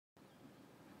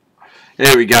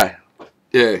Here we go.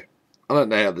 Yeah, I don't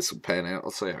know how this will pan out.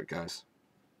 I'll see how it goes.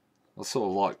 I was sort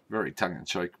of like very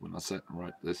tongue-in-cheek when I sat and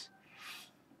wrote this.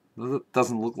 It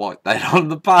doesn't look like that on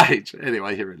the page.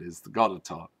 Anyway, here it is, the God of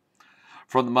Time.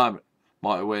 From the moment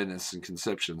my awareness and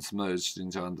conceptions merged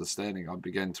into understanding, I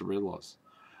began to realise.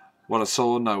 What I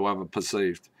saw, no other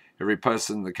perceived. Every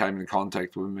person that came in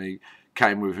contact with me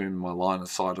came within my line of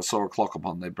sight. I saw a clock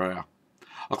upon their brow.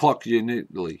 A clock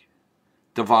uniquely,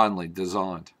 divinely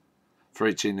designed for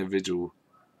each individual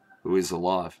who is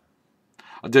alive.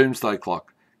 A doomsday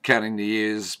clock, counting the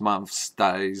years, months,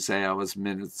 days, hours,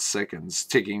 minutes, seconds,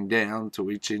 ticking down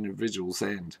to each individual's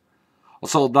end. I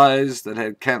saw those that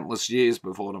had countless years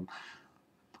before them.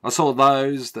 I saw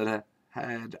those that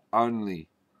had only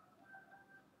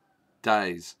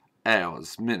days,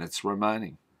 hours, minutes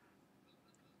remaining.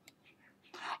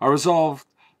 I resolved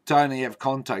to only have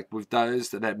contact with those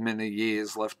that had many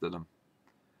years left in them.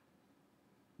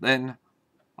 Then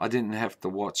I didn't have to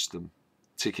watch them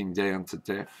ticking down to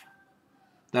death.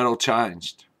 That all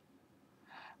changed.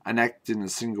 An act in a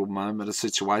single moment, a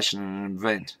situation, and an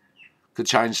event could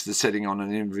change the setting on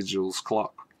an individual's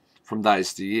clock from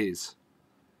days to years,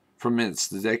 from minutes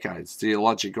to decades. The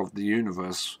illogic of the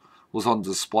universe was on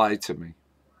display to me.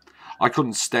 I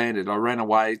couldn't stand it. I ran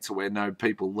away to where no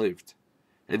people lived.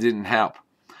 It didn't help.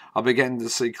 I began to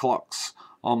see clocks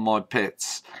on my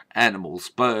pets, animals,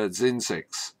 birds,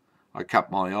 insects. I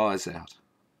cut my eyes out.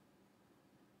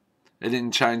 It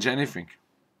didn't change anything.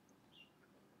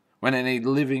 When any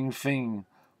living thing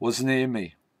was near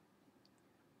me,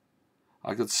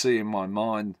 I could see in my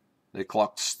mind their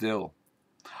clocks still.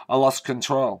 I lost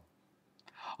control.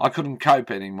 I couldn't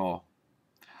cope anymore.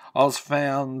 I was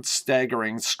found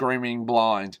staggering, screaming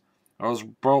blind. I was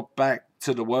brought back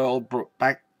to the world, brought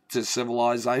back to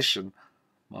civilization.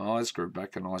 My eyes grew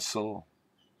back and I saw.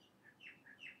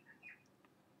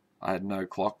 I had no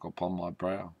clock upon my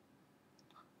brow.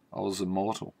 I was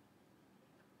immortal.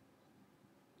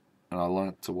 And I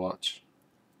learnt to watch.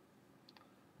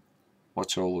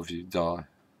 Watch all of you die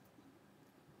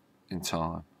in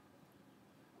time.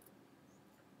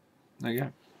 There you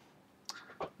go.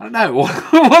 I don't know,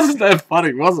 it wasn't that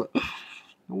funny, was it?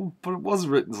 But it was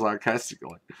written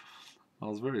sarcastically. I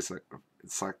was very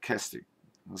sarcastic.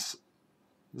 Is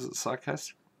it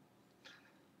sarcastic?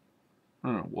 I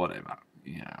don't know, whatever.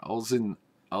 Yeah, I was in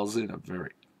a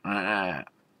very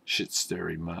shit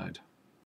stirring mode.